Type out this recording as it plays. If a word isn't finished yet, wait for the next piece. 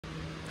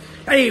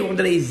Hey, well,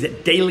 today's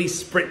daily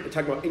sprint. We're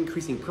talking about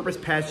increasing purpose,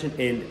 passion,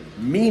 and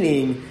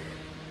meaning.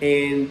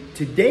 And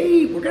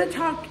today we're going to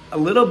talk a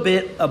little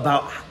bit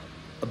about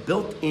a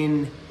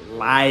built-in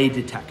lie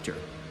detector.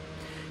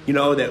 You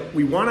know, that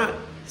we want to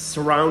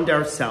surround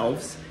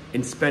ourselves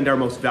and spend our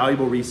most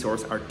valuable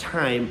resource, our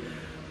time,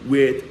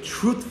 with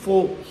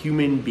truthful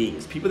human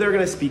beings. People that are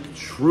going to speak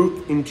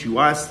truth into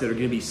us, that are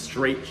going to be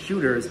straight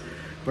shooters.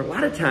 But a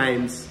lot of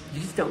times,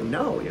 you just don't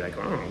know. You're like,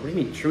 oh, what do you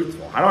mean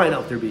truthful? How do I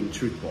know if they're being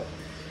truthful?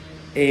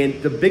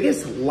 And the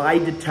biggest lie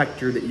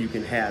detector that you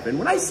can have, and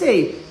when I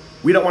say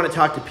we don't want to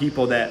talk to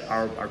people that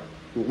are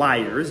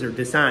liars or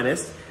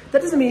dishonest,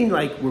 that doesn't mean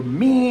like we're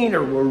mean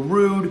or we're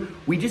rude.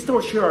 We just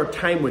don't share our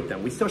time with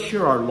them. We still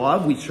share our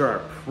love. We share our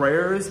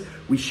prayers.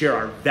 We share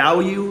our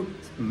value,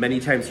 many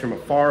times from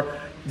afar.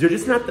 They're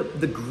just not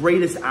the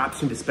greatest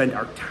option to spend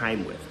our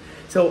time with.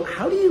 So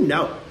how do you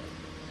know?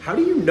 How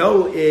do you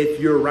know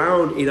if you're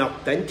around an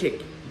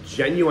authentic,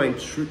 genuine,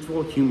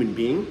 truthful human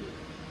being?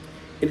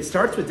 And it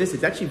starts with this.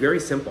 It's actually very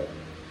simple.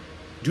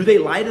 Do they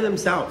lie to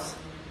themselves?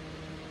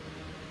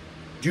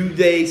 Do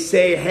they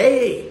say,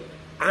 hey,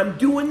 I'm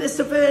doing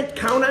this event,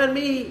 count on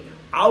me,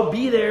 I'll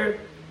be there,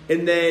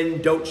 and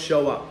then don't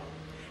show up?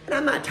 And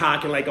I'm not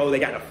talking like, oh, they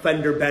got a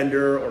fender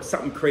bender or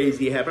something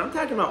crazy happened. I'm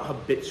talking about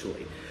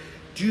habitually.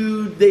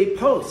 Do they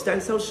post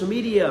on social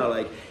media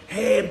like,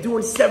 hey, I'm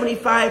doing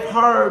 75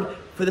 hard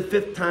for the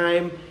 5th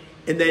time,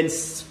 and then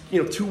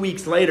 2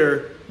 weeks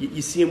later,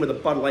 you see them with a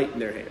Bud Light in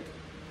their hand.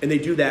 And they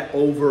do that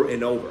over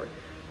and over.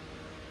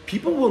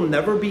 People will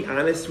never be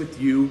honest with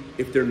you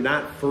if they're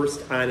not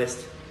first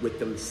honest with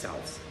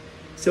themselves.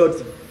 So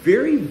it's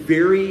very,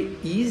 very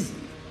easy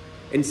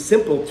and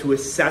simple to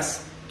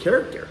assess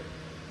character.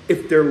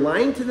 If they're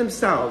lying to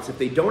themselves, if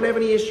they don't have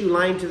any issue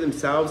lying to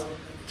themselves,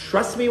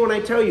 trust me when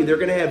I tell you, they're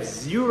gonna have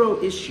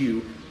zero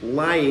issue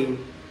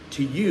lying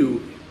to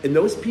you. And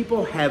those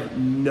people have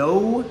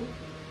no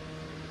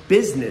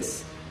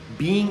business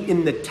being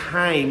in the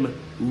time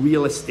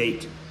real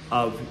estate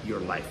of your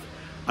life.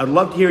 I'd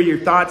love to hear your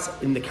thoughts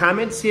in the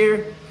comments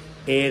here.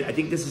 And I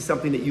think this is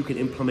something that you can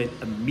implement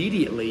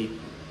immediately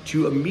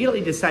to immediately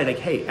decide like,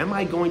 hey, am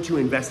I going to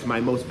invest my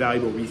most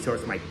valuable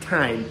resource, my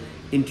time,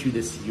 into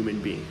this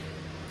human being?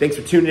 Thanks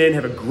for tuning in.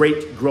 Have a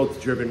great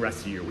growth-driven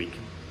rest of your week.